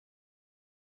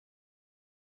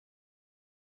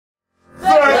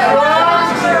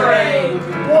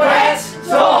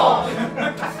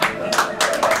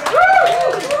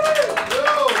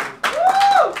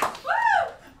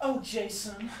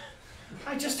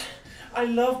James, I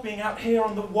love being out here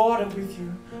on the water with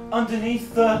you,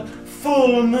 underneath the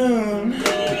full moon.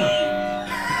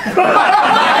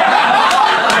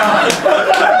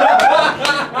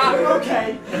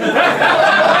 Okay.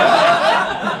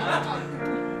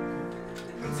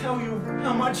 I'll tell you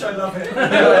how much I love it.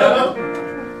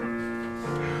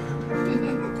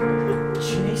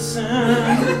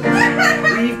 Jason,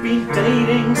 we've been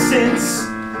dating since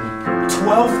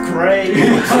 12th grade.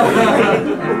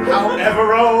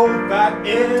 However old that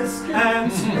is.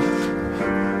 And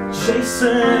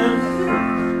Jason,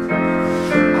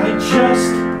 I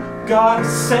just gotta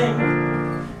say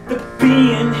that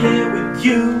being here with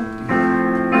you,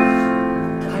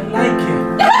 I like it.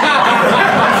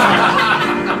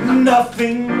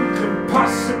 Nothing could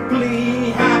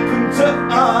possibly happen to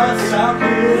us out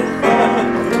here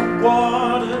on the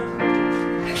water.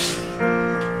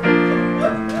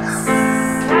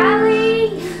 Sally,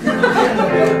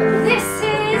 this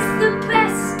is the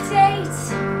best date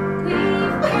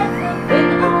we've ever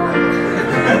been on.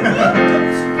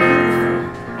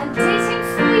 And dating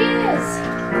for years,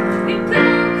 we've been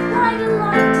on quite a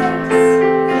lot of dates.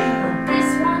 This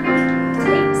one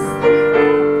takes the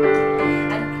crown,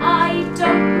 and I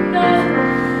don't know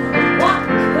what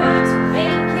could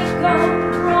make it go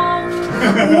wrong.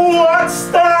 What's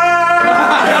that?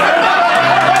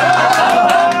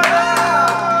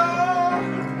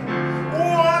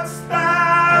 What's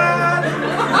that?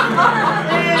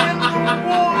 In the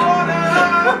water.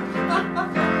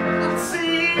 It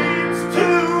seems to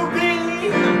be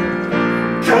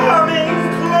coming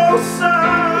closer.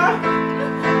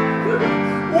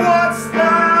 What's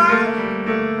that?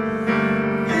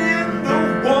 In the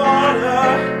water.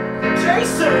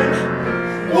 Jason,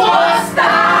 what's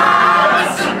that?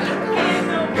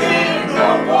 In the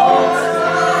water.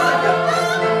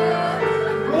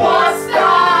 What's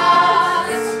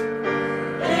that?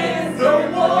 In the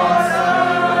water.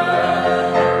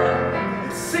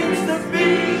 It seems to be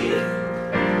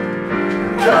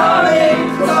coming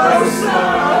closer.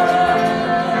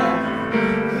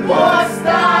 What's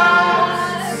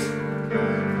that?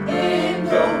 In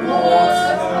the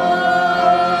water.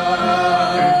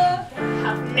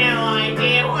 Have no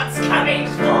idea what's coming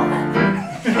for.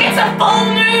 It's a full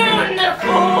moon, the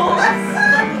fools!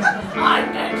 I'm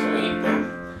going to eat them.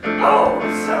 Oh,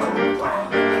 so well.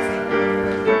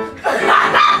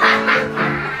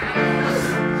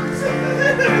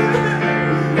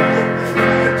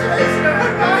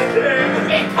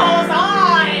 Because I'm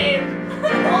in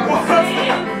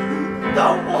the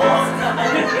water.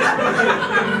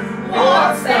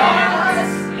 What's that?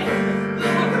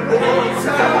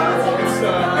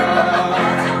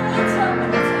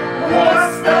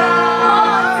 What's that?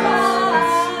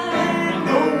 In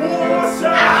the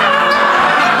water.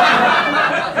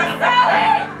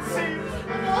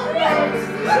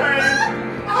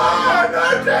 Oh no,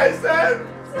 Jason!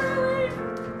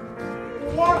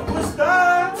 What was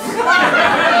that?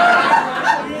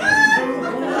 In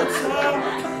the water.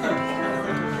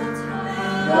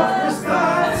 What was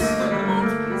that?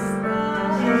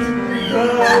 In the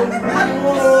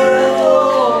water.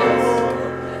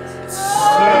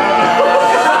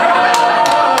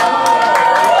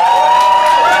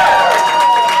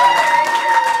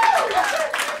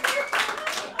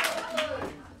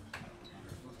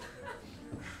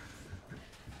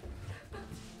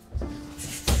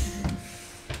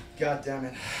 God damn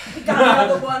it. We got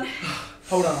another one.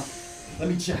 Hold on. Let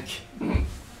me check.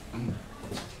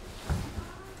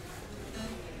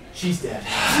 She's dead.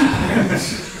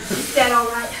 She's dead, all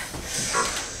right.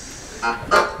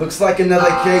 Looks like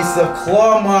another case of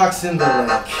claw marks in the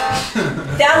lake.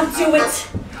 That'll do it.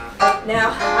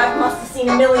 Now, I must have seen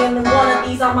 1,000,001 of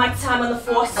these on my time on the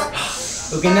force.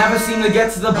 We can never seem to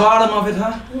get to the bottom of it,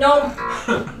 huh? No.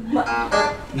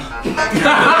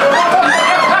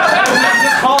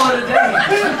 Just call it a day.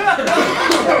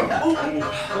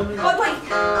 But wait.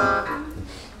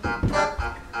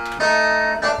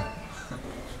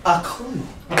 A clue.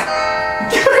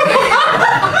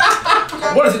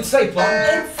 What does it say, Plum?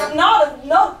 It's not a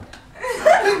no.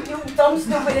 You dumb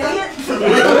stupid idiot.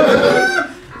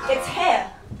 It's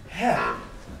hair. Hair.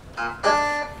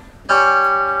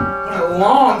 What a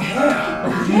long hair.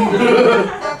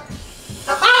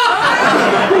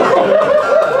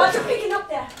 What you picking up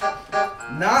there?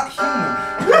 Not human.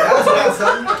 That's about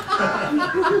something.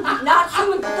 Not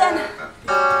human, but then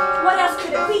what else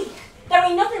could it be? There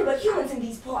ain't nothing but humans in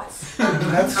these parts.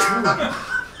 That's true.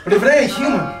 But if it ain't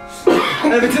human,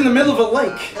 and if it's in the middle of a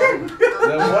lake, then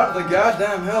what the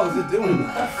goddamn hell is it doing?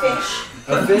 A fish.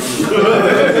 A fish? Do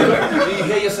you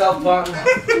hear yourself, partner?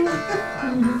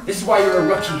 This is why you're a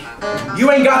rookie.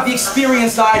 You ain't got the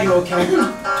experience I do, okay?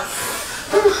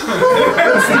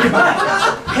 Think about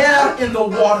it. Hair in the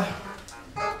water.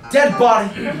 Dead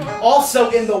body, also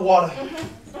in the water.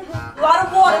 A lot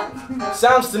of water.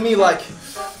 Sounds to me like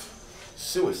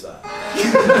suicide.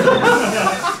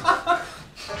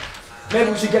 Maybe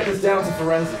we should get this down to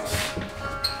forensics.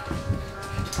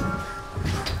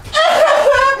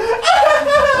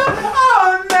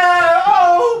 Oh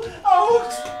no! Oh!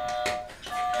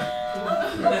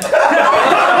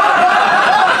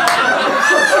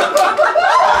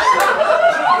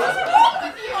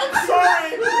 I'm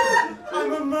sorry.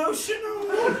 I'm emotional.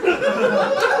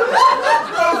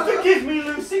 Oh, forgive me,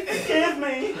 Lucy. Forgive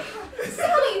me.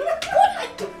 Sally,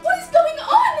 what is going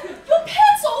on? Your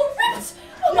pants are all ripped.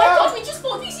 Oh my God, we just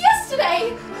bought these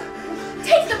yesterday.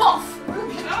 Take them off.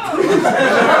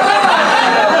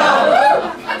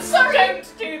 I'm sorry.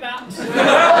 Don't do that.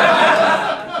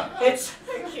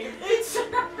 Thank you.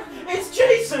 It's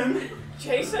Jason.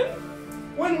 Jason?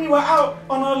 When we were out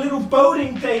on our little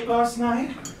boating date last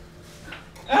night,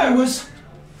 I was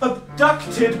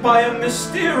abducted by a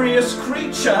mysterious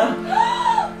creature.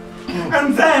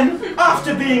 And then,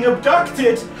 after being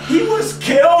abducted, he was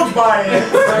killed by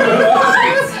it.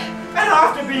 What? And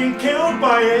after being killed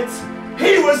by it,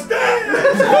 he was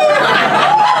dead.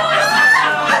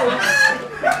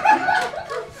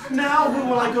 Now who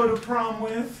will I go to prom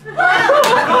with? Well,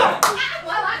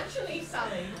 actually,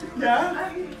 Sally.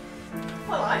 Yeah?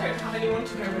 Well, I don't have anyone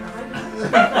to go with either.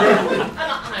 And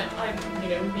I've,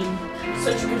 we've been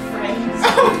such good friends.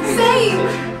 Same.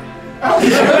 Oh,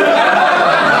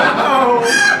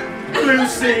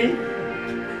 Lucy,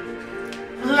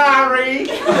 Larry,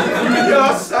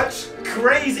 you're such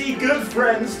crazy good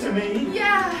friends to me.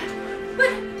 Yeah,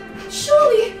 but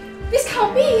surely this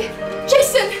can't be.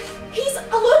 Jason, he's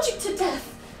allergic to death.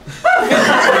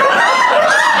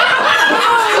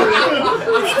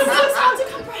 It seems hard to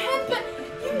comprehend, but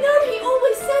you know he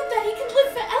always said that he can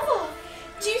live forever.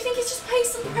 Do you think he's just playing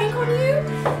some prank on you?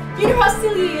 You know how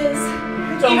silly he is.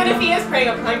 Even if he is preying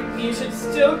on prank, you should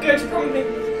still go to prom with him.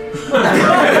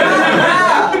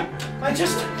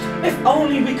 If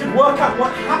only we could work out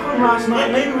what happened last night,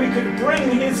 maybe we could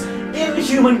bring his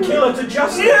inhuman killer to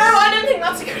justice. No, I don't think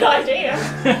that's a good idea.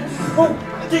 Well,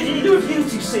 did either of you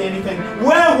two see anything?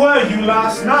 Where were you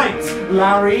last night,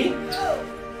 Larry?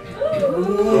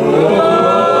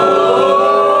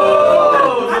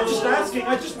 I'm just asking,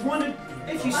 I just wondered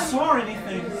if you saw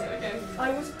anything.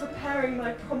 I was preparing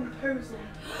my promposal.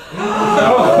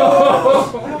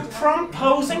 You're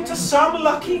proposing to some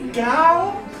lucky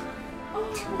gal?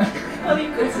 Well,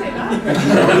 you could say that.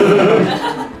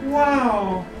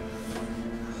 Wow.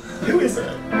 Who is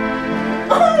it?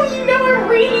 Oh, you know her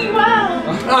really well.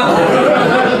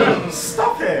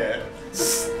 Stop it!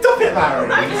 Stop it, Larry!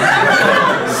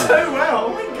 So well,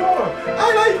 oh my god!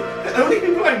 The only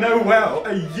people I know well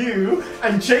are you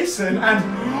and Jason and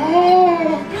oh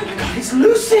my god, it's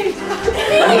Lucy!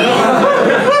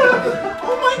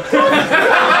 Oh my god!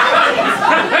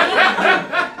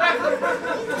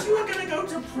 You two are gonna go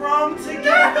to prom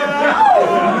together! I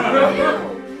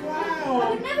Wow!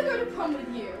 would never go to prom with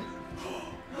you.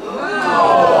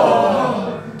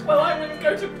 Well, I wouldn't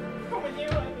go to prom with you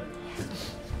either.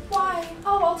 Why?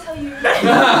 Oh, I'll tell you.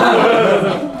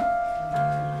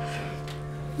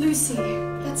 Lucy,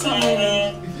 that's not my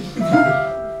name.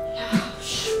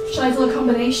 Should I do a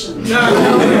combination?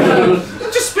 No!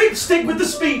 Just stick with the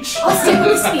speech! I'll stick with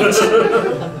the speech.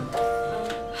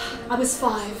 I was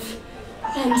 5,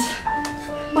 and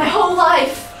my whole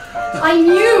life I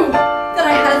knew that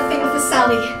I had a thing for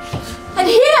Sally. And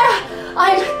here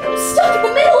I'm stuck in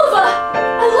the middle of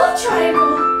a love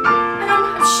triangle, and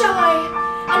I'm shy.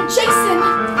 And Jason,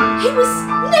 he was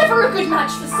never a good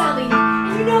match for Sally.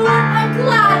 And you know what? I'm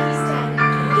glad he's dead.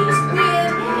 He was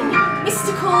weird and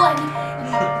mystical and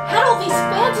had all these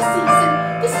fantasies,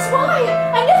 and this is why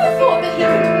I never thought that he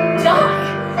could die.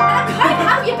 And I'm kind of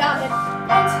happy about it.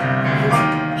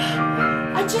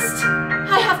 And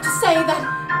I have to say that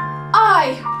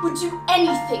I would do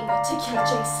anything to kill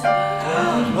Jason.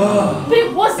 But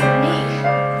it wasn't me.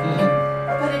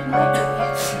 But it might be.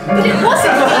 But it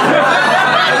wasn't me.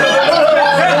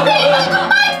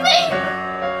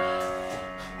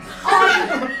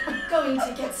 I'm going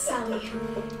to get Sally.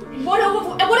 Whatever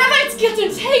it's going to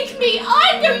take me,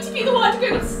 I'm going to be the one to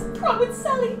go to prom with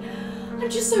Sally. I'm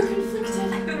just so conflicted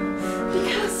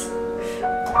because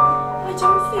I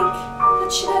don't think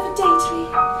that she'd ever date me.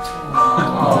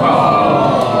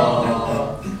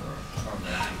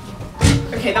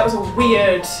 Okay, that was a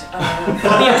weird would be a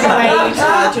way to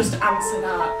just answer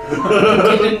that.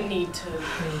 Didn't need to.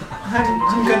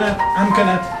 I'm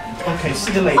gonna. Okay,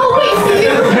 see you later. Oh, wait for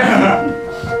you!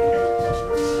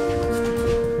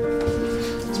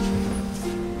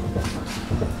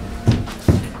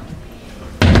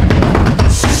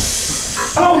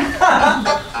 Oh,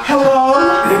 hello.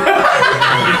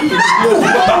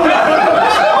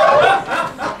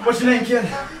 What's your name, kid?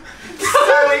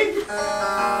 Sally.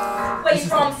 Where you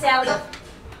from, Sally?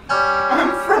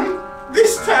 I'm from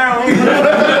this town.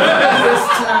 This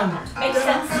town. Makes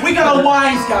sense. We got a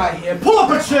wise guy here. Pull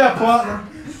up a chair, partner.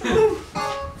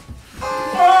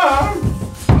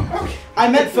 Okay. I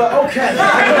meant for okay.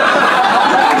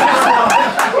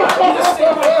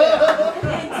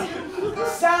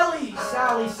 Sally.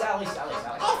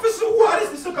 Officer, what is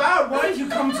this about? Why did you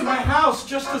come to my house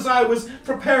just as I was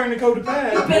preparing to go to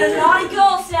bed? You've been a naughty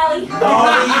girl, Sally.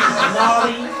 Naughty.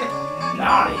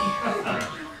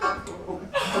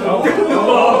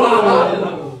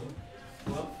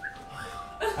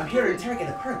 I'm here to interrogate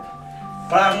a perp,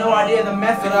 but I have no idea the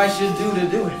method I should do to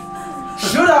do it.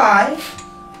 Should I?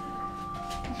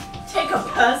 Take a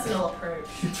personal approach.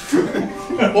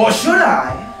 Or should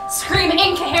I? Scream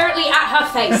incoherently at her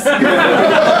face. Tune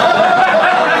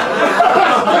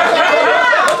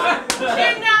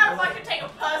now if I could take a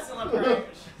personal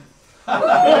approach.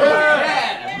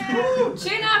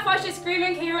 Tune out if I should scream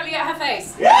incoherently at her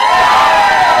face.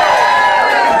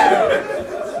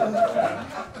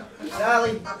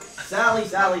 Sally.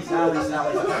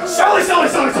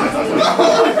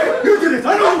 You did it! I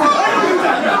don't know!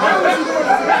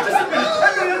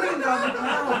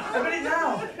 Admit it now.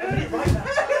 Right now.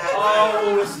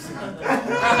 Oh, this is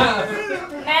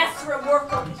Master at work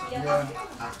over here.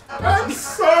 I'm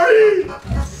sorry!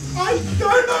 I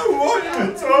don't know what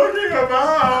you're talking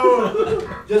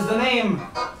about! Does the name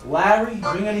Larry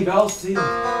ring any bells to you?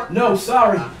 No,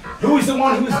 sorry. Who is the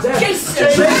one who's dead? Jason!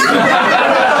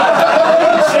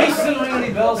 Jason ring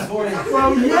any bells for you?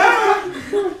 Well, yeah!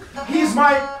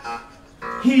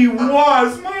 He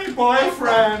was my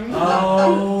boyfriend!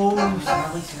 Oh,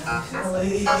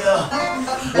 Sally.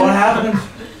 What happened?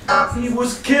 He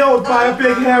was killed by a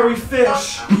big hairy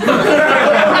fish! I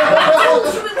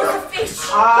told you it was a fish!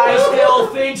 I still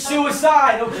think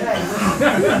suicide. Okay.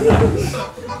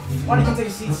 Why don't you take a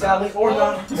seat, Sally? Or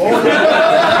not. Take a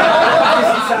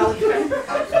seat, Sally.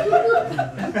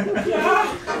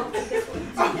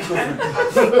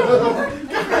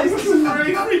 Guys, this is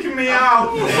really freaking me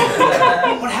out!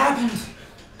 What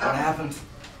happened?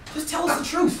 Just tell us the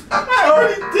truth. I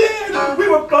already did! We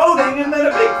were boating and then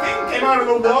a big thing came out of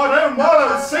the water and while I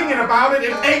was singing about it,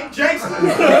 it ate Jason! In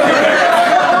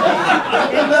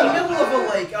the middle of a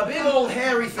lake, a big old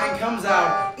hairy thing comes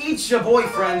out, eats your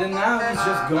boyfriend, and now he's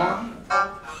just gone.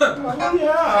 Well,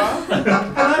 yeah.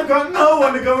 And I've got no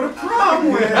one to go to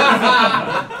prom with! A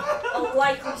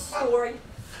likely story.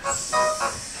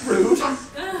 Rude.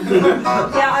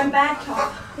 Yeah, I'm back,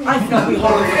 Tom. I think we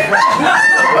hold it.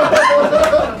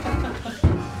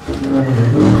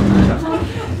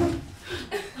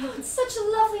 It's such a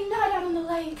lovely night out on the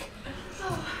lake.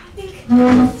 Oh, I think,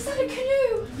 is that a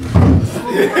canoe?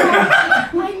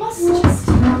 I must just,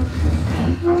 I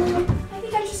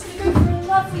think I'm just gonna go for a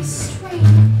lovely straight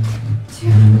to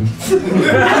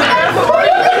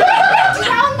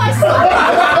drown myself.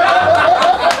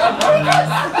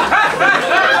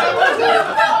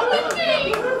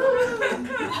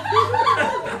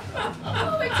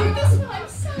 Oh, I do this when I'm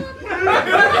sad.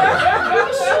 I'm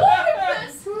sure of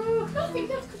this. Nothing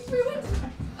else could be ruined.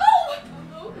 Oh!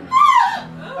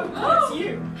 It's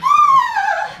you.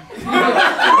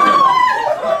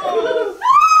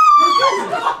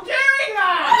 Stop doing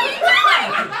that! What are you doing?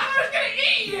 I was gonna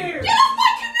eat you! Get off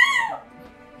my canoe!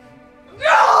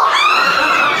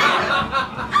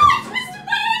 I twisted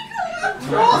my ankle!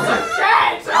 You're also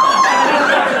dead!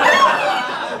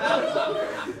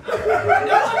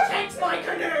 No one takes my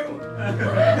canoe!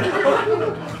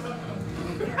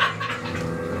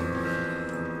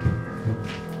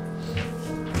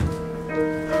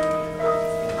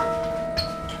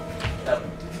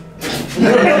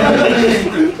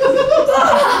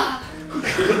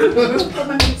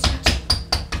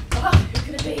 Who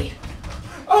could it be?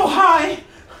 Oh, hi!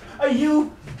 Are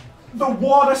you the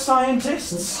water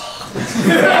scientists? I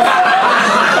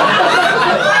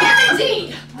am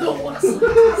indeed the water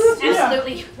scientist.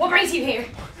 Absolutely. What brings you here?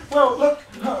 Well, look,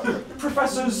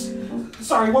 professors...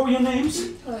 Sorry, what were your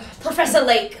names? Professor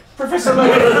Lake. Professor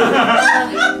Lake.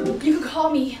 You can call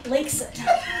me Lakeson.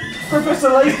 Professor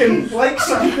Lake and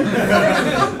Lakeson.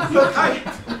 Look, I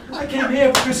came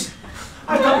here because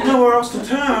I don't know where else to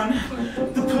turn.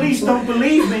 The police don't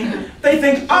believe me. They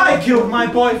think I killed my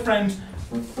boyfriend.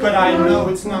 But I know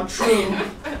it's not true.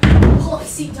 Pull up a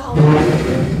seat, darling.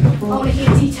 I want to hear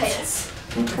details.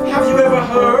 Have you ever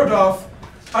heard of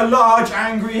a large,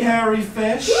 angry, hairy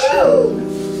fish?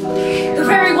 The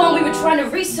very one we were trying to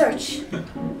research.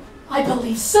 I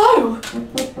believe so.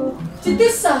 Did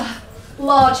this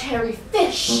large, hairy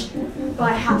fish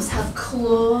perhaps have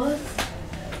claws?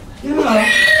 Yeah.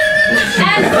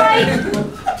 And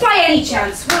by any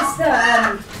chance, was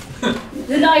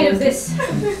the night of this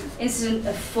incident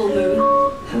a full moon?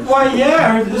 Why,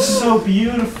 yeah, it was so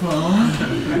beautiful.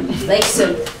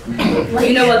 Listen,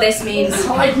 you know what this means.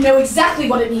 Oh, I know exactly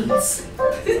what it means.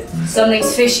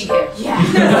 Something's fishy here.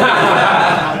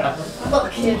 Yeah.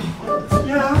 Look, kid.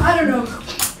 Yeah. I don't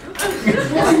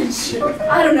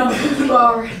know who you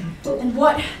are and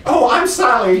what. Oh, I'm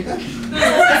Sally.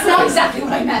 That's not exactly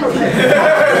what I meant. On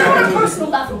a personal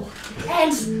level.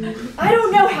 And I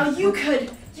don't know how you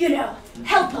could,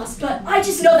 help us, but I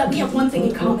just know that we have one thing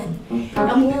in common.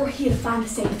 And we're here to find the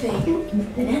same thing.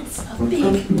 And it's a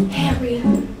big, hairy,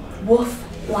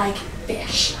 wolf-like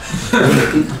fish.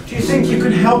 Do you think you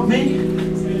could help me?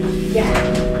 Yeah,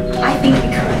 I think we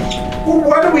could. Well,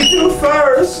 what do we do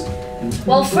first?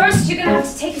 Well, first you're gonna have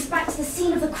to take us back to the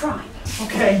scene of the crime.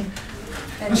 Okay.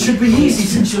 It should be easy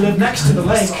since you live next to the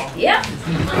lake. Yep.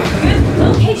 Good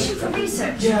location for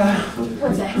research. Yeah.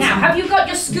 Perfect. Now, have you got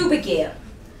your scuba gear?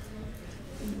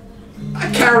 I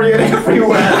carry it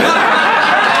everywhere. I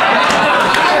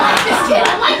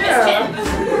like this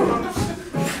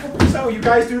kid. So, you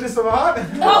guys do this a lot?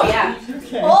 Oh, yeah.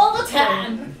 Okay. All the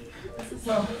time.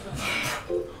 So,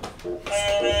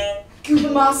 Scuba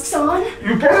masks on.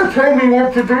 you better tell me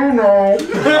what to do now.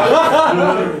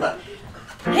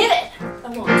 Hit it. I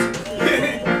want to.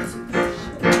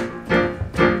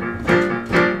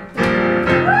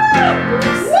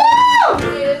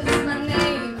 Here's my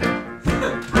name.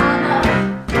 I'm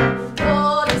a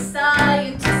water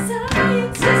scientist.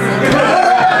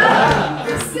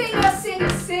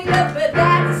 Singer, but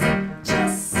that's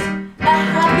just a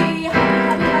hobby.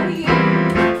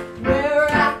 We're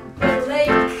at the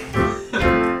lake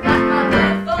that my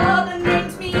grandfather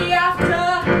named me after.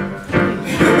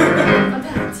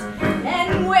 And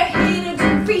we're here to do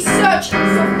research. So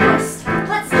first,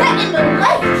 let's get in the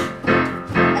lake.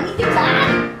 Anything to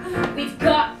add? We've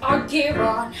got our gear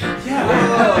on. Yeah.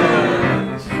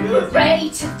 We're ready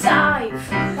to dive.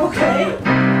 Okay.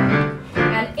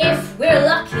 And if we're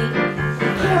lucky,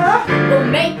 we'll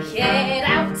make it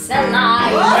out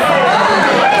alive.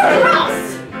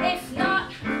 If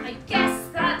not, I guess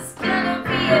that's gonna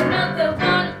be another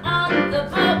one on the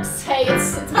books. Hey, it's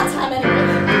my time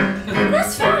anyway.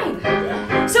 That's fine.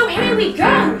 So here we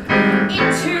go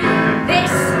into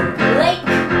this lake.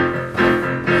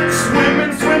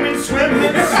 Swimming.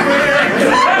 Swimming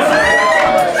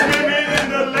in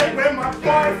the lake where my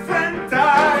boyfriend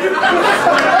died.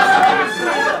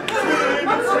 Swimming.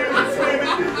 Hopefully I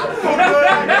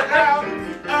get out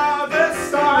the other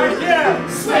side. Yeah.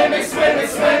 Swimming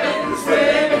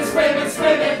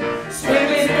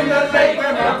in the lake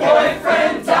where my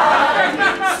boyfriend died.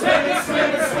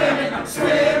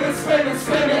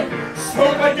 Swimming.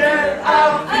 Hope I get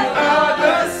out the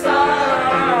other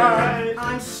side.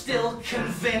 I'm still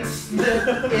convinced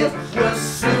that it was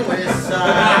suicide.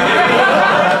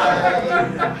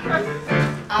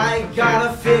 I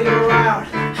gotta figure out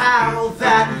how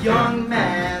that young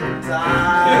man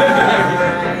died.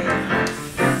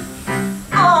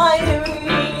 I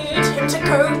need him to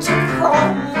go to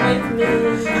prom with me.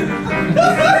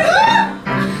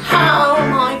 How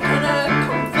am I gonna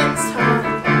convince her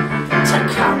to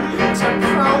come to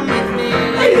prom with me?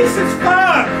 Hey, this is fun.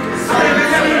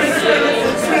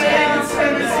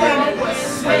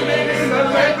 Swimming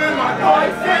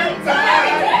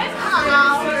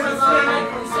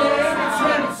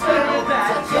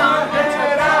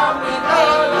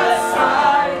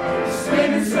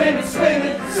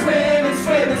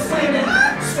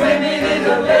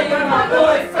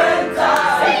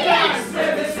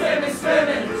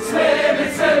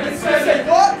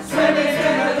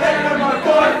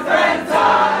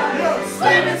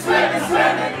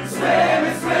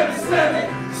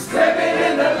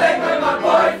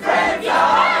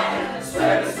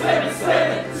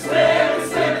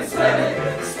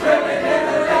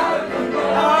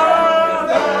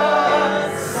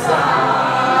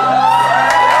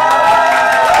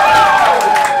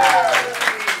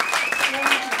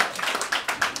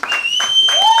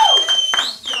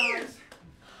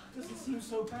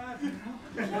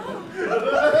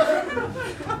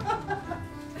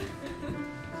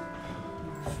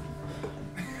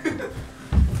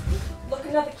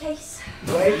another case.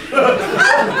 Wait.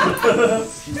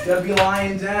 She's gonna be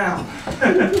lying down.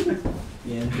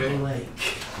 In the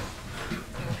lake.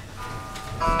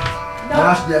 No.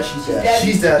 Yeah, she's dead.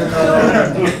 She's dead.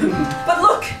 But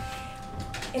look!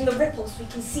 In the ripples, we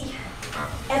can see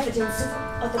evidence of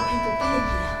other people being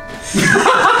here.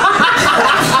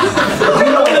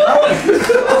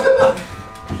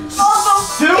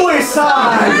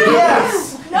 Suicide!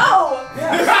 Yes! No!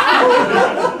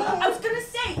 I was gonna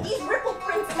say, these ripple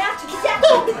prints match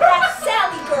exactly that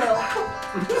Sally girl.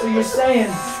 So you're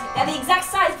saying They're the exact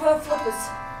size for her flippers.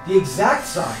 the exact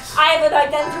size? I have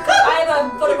a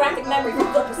photographic memory for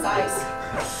flipper size.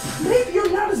 Maybe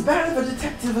you're not as bad of a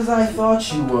detective as I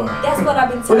thought you were. That's what I've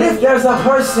been But telling if you. there's a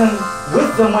person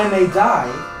with them when they die,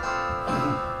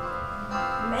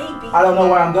 Maybe. I don't know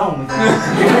where I'm going with that.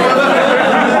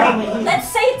 Let's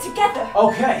say it together.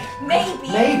 Okay. Maybe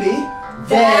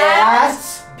that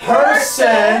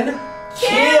person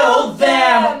killed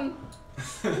them.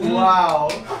 Wow.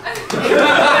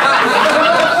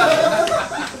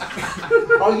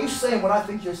 Are you saying what I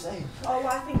think you're saying? Oh,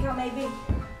 I think I may be.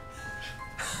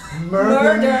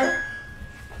 Murder.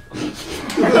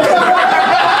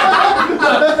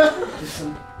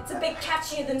 It's a bit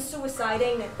catchier than suicide,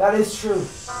 ain't it? That is true. It's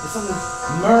something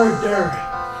murder.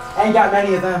 Ain't got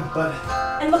many of them, but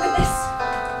And look at this.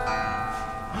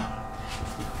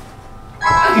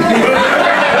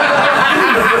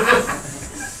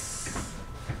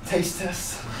 taste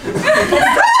test.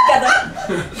 Together.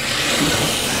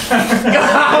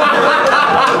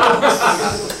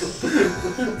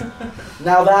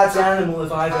 Now that's animal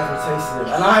if I've ever tasted it,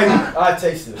 and I've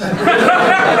tasted it.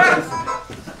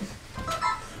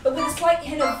 But with a slight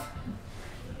hint of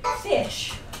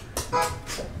fish.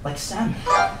 Like salmon,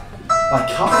 like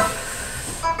carp.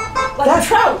 Like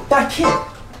trout. That kid.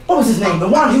 What was his name? The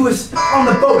one who was on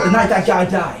the boat the night that guy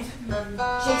died.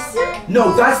 Jason?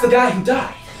 No, that's the guy who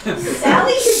died.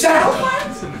 Sally? His Sally.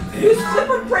 girlfriend? Whose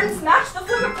flipper prints match the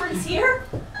flipper prints here?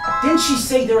 Didn't she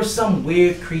say there was some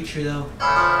weird creature though?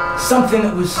 Something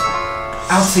that was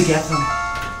out to get them?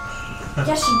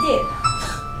 Yes, she did.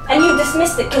 And you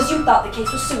dismissed it because you thought the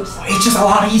case was suicide. It's just a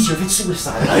lot easier if it's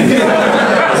suicide.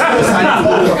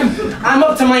 I'm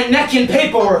up to my neck in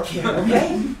paperwork here,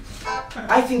 okay?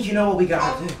 I think you know what we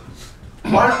gotta do.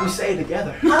 Why don't we say it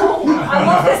together? Oh, I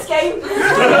love this game.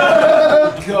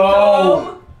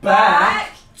 Go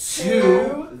back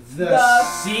to the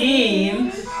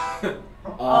scene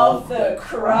of the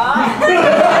crime.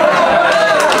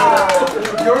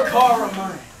 Your car or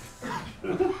mine?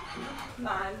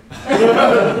 Mine.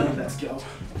 Let's go.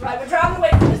 Right, we're driving away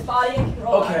from this body and can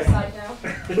roll Okay. out of sight now.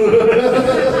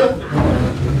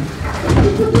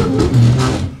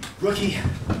 Rookie.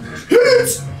 Hit!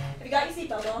 Have you got your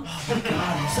seatbelt on? Oh my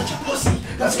god, I'm such a pussy.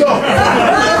 Let's go.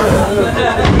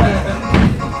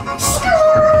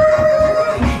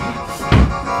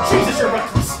 Jesus, you're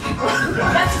reckless.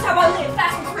 That's just how I live,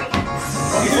 fast and free.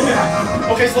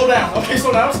 Okay, slow down. Okay,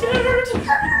 slow down. I'm scared.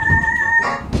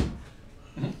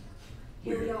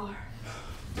 Here we are.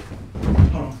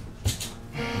 Hold on.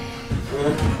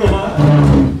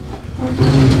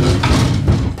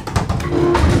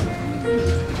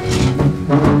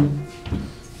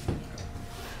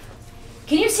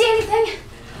 Can you see anything?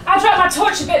 I dropped my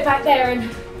torch a bit back there and,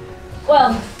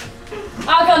 well,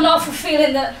 I got an awful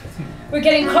feeling that we're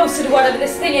getting closer to whatever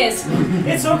this thing is.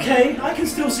 It's okay, I can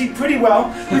still see pretty well.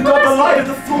 We've got the light of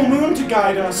the full moon to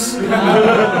guide us.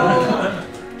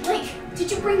 Blake,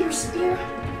 did you bring your spear?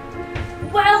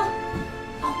 Well,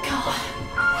 oh god.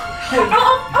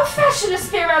 I'll fashion a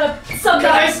spear out of some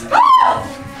guys.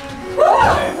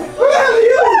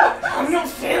 I'm not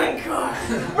feeling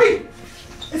good. Wait,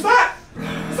 is that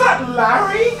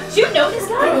Larry? Did you know this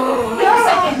guy? Wait a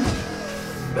second.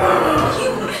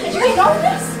 You know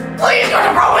this? Please go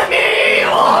to roll with me!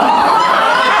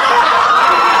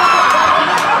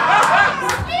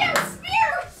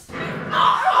 Spear!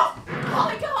 Oh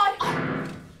my god!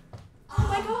 Oh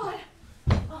my god!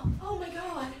 Oh my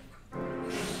god!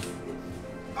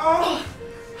 Oh,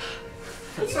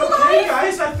 it's okay,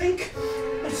 guys. I think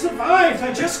I survived.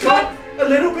 I just got a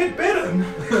little bit bitten.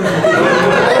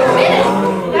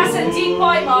 That's a deep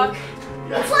bite mark.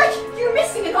 It's like you're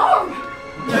missing an arm.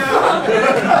 Yeah.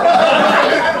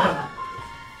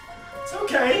 It's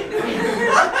okay.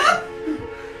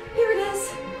 Here it is.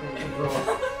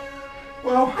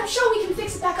 Well, I'm sure we can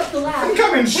fix it back up the I'm lab.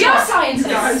 coming We are shot. scientists.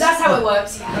 Guys. That's how it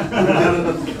works,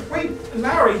 yeah. Wait,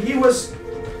 Larry, he was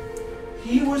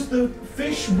the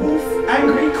fish wolf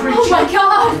angry creature Oh my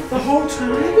god! the whole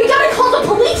time? We gotta call the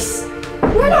police!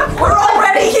 We're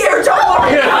already here, don't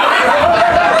worry.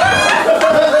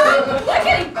 We're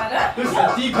getting better.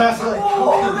 Pass away.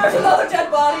 Oh, there's another dead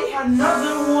body.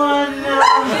 Another one.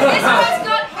 This one's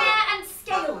got hair and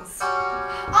scales.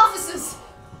 Officers.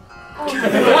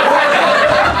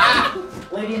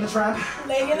 Lady in the Tramp.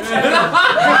 Lady in the tramp.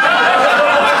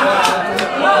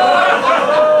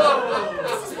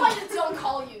 This is why they don't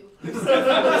call you. And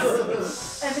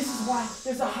this is why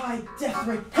there's a high death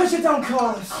rate. Because you don't call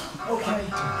us. Okay.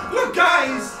 Look,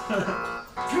 guys.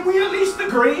 Can we at least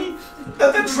agree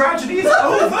that the tragedy is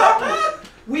over?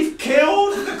 We've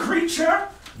killed the creature.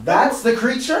 That's the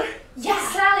creature? Yeah.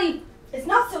 Sally, It's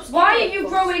not so stupid. why are you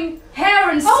growing hair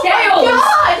and Oh scales?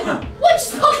 my god! What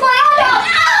just poked my eye out?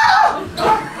 Ow!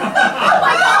 Oh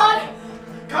my god!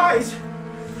 Guys,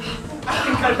 I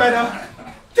think I'd better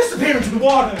disappear into the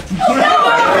water.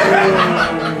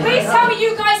 Please tell me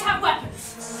you guys have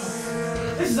weapons.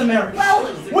 This is America. Well,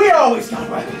 We always got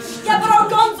weapons. yeah, but our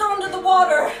guns are under the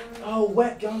water. Oh,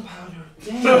 wet gunpowder.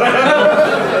 Damn.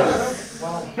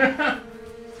 Well.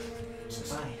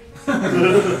 Fine.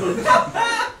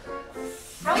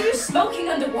 How are you smoking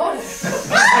underwater?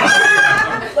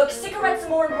 Look, cigarettes are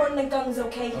more important than guns,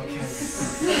 okay?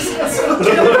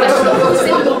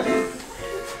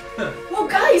 Well,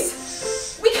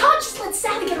 guys, we can't just let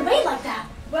Sally get away like that.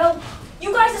 Well,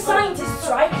 you guys are scientists,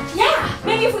 right? Yeah.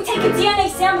 Maybe if we take a DNA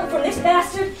sample from this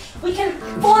bastard, we can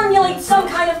formulate some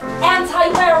kind of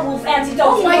anti-werewolf antidote.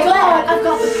 Oh my god, I've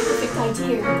got the perfect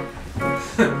idea.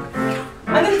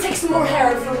 I'm gonna take some more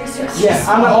hair for research. Yeah,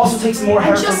 I'm gonna also take some more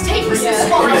hair. I'm just from- taking some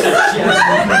swabs.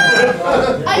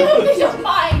 I hope they don't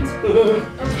mind.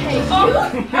 Okay,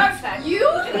 Perfect. you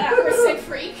are a sick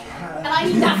freak, and I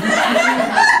need that for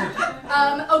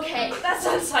that. Okay, That's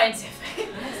unscientific.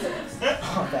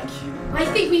 Oh, thank you. I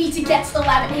think we need to get to the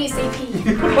lab ASAP.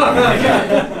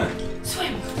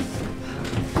 Swim.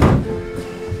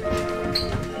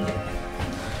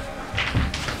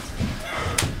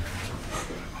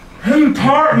 Hey,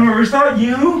 partner, is that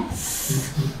you?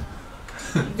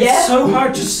 Yeah? It's so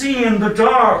hard to see in the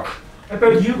dark. I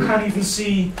bet you can't even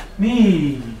see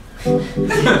me. Who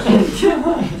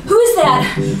is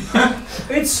that?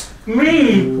 It's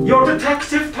me, your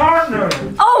detective partner.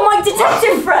 Oh, my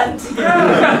detective friend!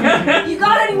 Yeah, You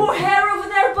got any more hair over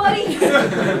there, buddy?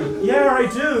 yeah, I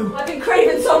do. I've been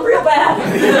craving some real bad.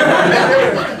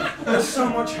 There's so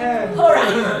much hair.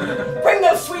 Alright, bring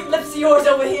those sweet lips of yours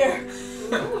over here.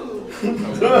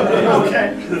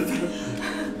 Okay.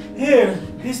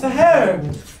 Here's the hair.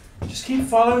 Just keep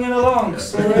following it along,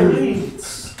 see where it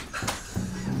leads.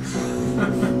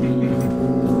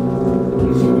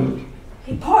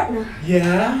 Hey, partner,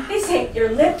 Yeah? this ain't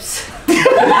your lips.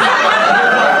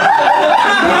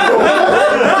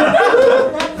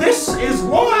 This is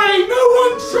why no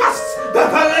one trusts the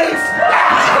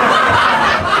police!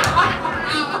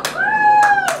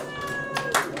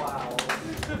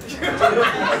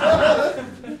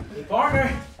 Hey,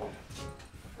 partner.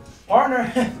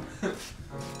 Partner.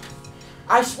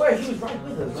 I swear he was right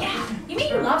with us. Yeah. You mean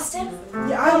you lost him?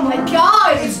 Yeah, I don't Oh know. my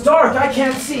god! It's dark. I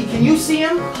can't see. Can you see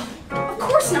him? Of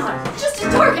course not. It's just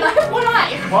as dark and I have one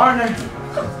eye. Partner.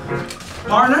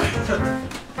 Partner?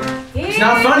 It's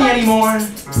not funny anymore.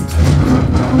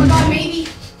 Oh my god, maybe.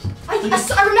 I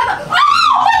remember.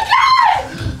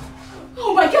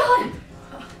 Oh my god!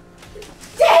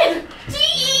 Dead!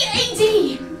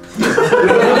 D-E-A-D!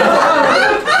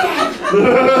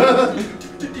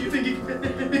 Do you think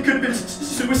it could have been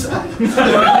suicide?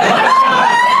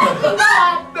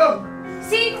 No!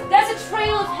 See, there's a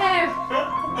trail of hair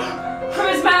from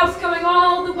his mouth going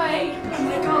all the way. Oh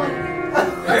my god.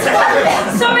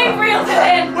 Something real to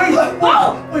him. Wait,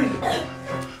 Whoa! wait.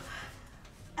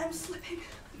 I'm slipping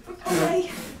away.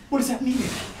 What does that mean?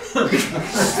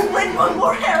 Split one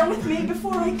more hair with me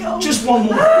before I go. Just one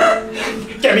more.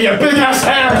 Get me a big ass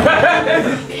hair!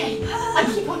 Okay, I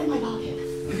keep one in my pocket.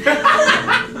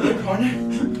 Here, partner.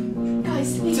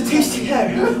 Guys, It's a tasty hair.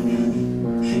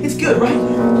 It's good, right?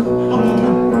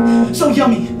 Oh, so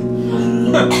yummy.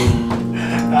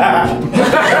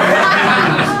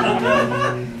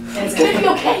 it's gonna be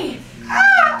okay.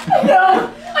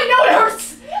 I know it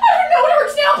hurts. I don't know it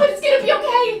hurts now, but it's gonna be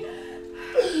okay.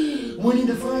 We need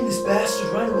to find this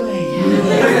bastard right away.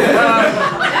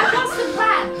 That was the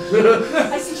plan.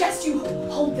 I suggest you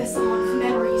hold this on for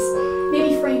memories.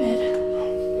 Maybe frame it.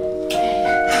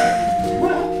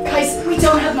 Guys, we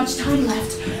don't have much time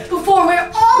left before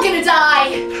we're all gonna die.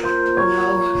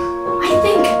 No, I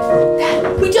think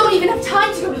that we don't even have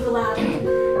time to go to the lab.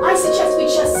 I suggest we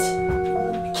just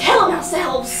kill him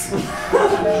ourselves.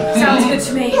 Sounds good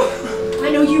to me. I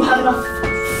know you have enough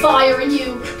fire in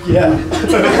you. Yeah.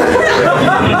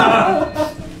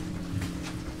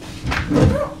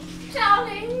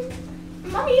 Darling,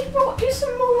 Mummy brought you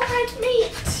some more red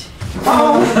meat.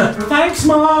 Oh, thanks,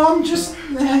 Mom. Just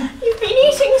You've been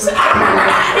eating such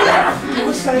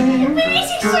what's that name? You've been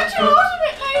eating such a lot of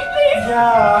it lately.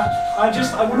 Yeah, I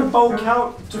want to bulk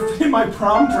out to fit in my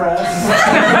prom dress.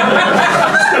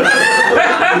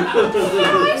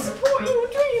 I support your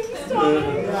dreams,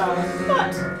 darling. Yeah.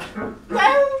 But,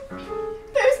 well,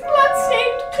 those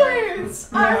blood-stained clothes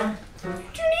are... Do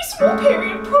you need some more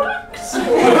period products? No,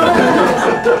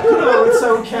 it's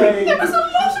okay. There was a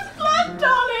lot of blood,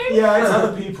 darling. Yeah, it's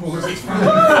other people's. It's fine.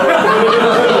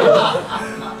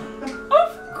 Of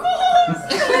course.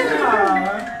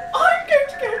 Yeah. I'm going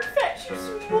to go and fetch you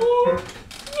some more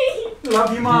meat. Love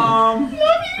you, Mom.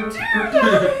 Love you too,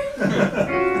 darling.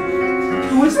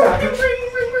 Who is that? Ring, ring,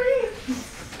 ring, ring.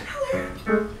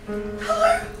 Hello.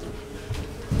 Hello.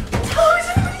 Hello, is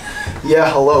anybody there? Yeah,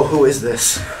 hello, who is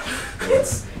this?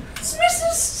 It's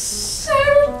Mrs.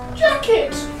 Sarah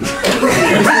Jacket.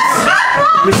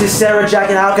 Mrs. Sarah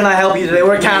Jacket, how can I help you today?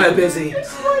 We're kind of busy.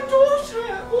 It's my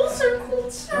daughter, also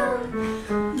called Sarah.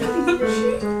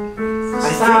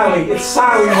 Sally. It's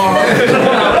Sally, Mom.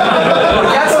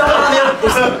 That's not on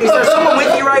the... Is there someone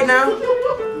with you right now?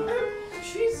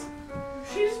 She's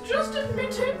just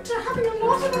admitted to having a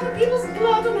lot of other people's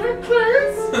blood on her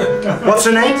clothes. What's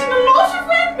her name? Eating a lot of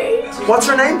red meat. What's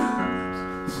her name?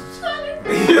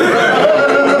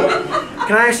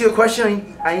 Can I ask you a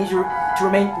question? I need you to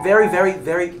remain very, very,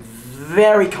 very,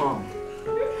 very calm.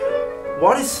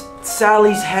 What is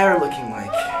Sally's hair looking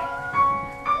like?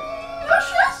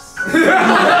 Luscious.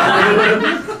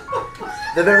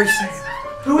 The very same.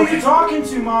 Who are you talking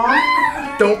to, Mom?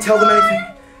 Don't tell them anything.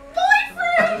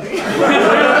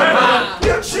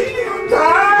 You're cheating on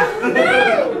Dad.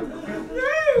 No.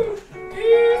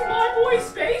 He's my boy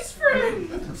space friend.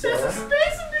 There's a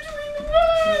space in between the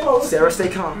words. Sarah, stay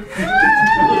calm.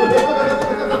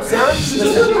 Sarah,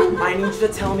 listen, I need you to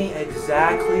tell me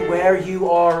exactly where you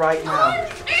are right now.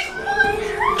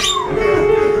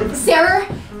 Sarah,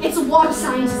 it's a water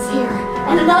scientist here,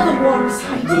 and another water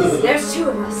scientist. There's two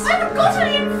of us. I haven't got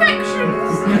any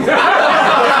infections.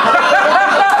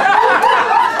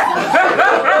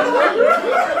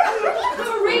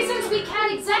 For reasons we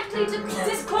can't exactly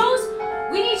disclose,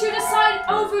 we need you to sign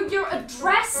over your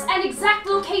address and exact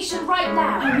location right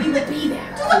now. And we will be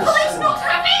there. Do the police not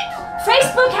have it?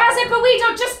 Facebook has it, but we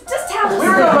don't. Just tell us.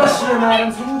 We're in a rush here,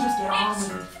 madam. Can you just get on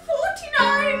with it?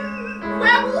 49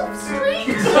 Werewolf Street.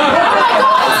 Just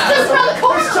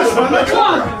around the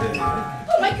corner!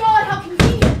 Oh my god, how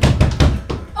convenient!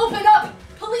 Open up!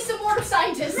 Police and water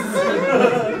scientists!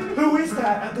 Who is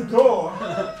that at the door?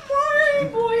 My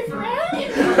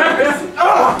boyfriend.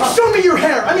 Oh, show me your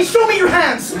hair! I mean, show me your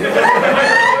hands! Oh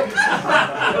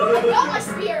my god, my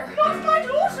spear! Not my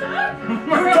daughter.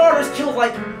 Your daughter's killed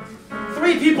like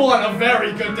 3 people and a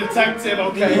very good detective,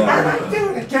 okay? And I do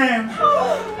it again.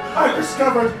 I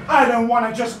discovered I don't want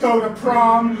to just go to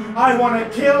prom. I want to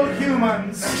kill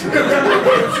humans.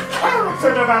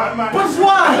 Character development. But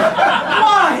why?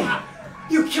 Why?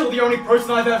 You killed the only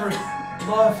person I've ever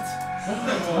loved.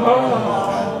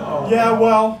 Yeah,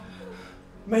 well,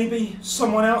 maybe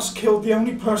someone else killed the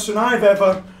only person I've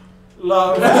ever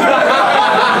loved.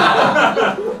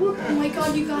 Oh my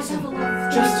god, you guys have a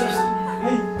love. Just,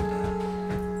 hey,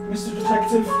 Mr.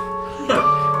 Detective,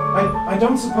 I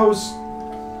don't suppose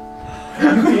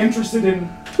you'd be interested in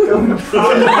going to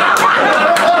prom?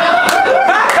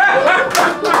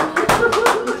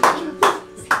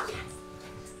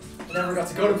 Never got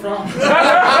to go to prom.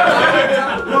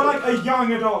 You're like a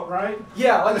young adult, right?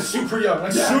 Yeah, like super young.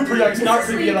 Like super young. It's not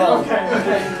creepy at all.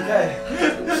 Okay.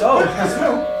 So,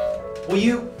 will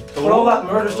you put all that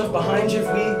murder stuff behind you if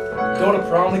we go to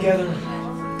prom together?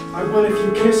 I will if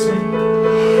you kiss me.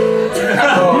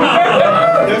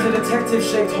 There's a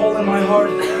detective-shaped hole in my heart.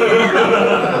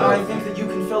 I think that you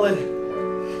can fill it.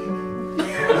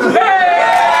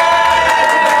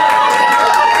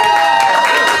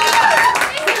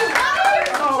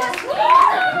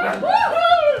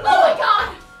 Oh my god!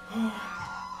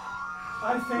 I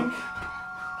think,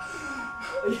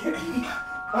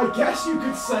 I guess you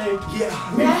could say, Yeah.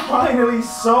 we finally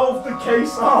solved the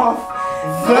case off.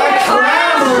 The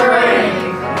Clam-juring!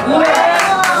 Let's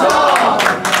talk!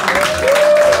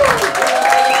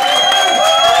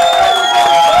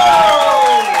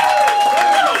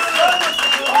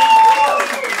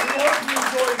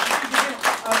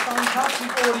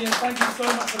 Thank you so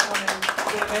much for coming.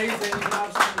 You're amazing. You're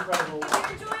absolutely incredible. If you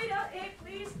enjoyed it,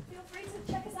 please feel free to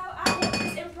check us out at Watch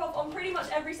This Improv on pretty much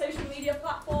every social media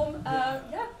platform.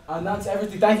 Yeah. And that's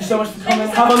everything. Thank you so much for coming.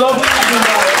 Have a lovely evening,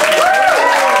 guys.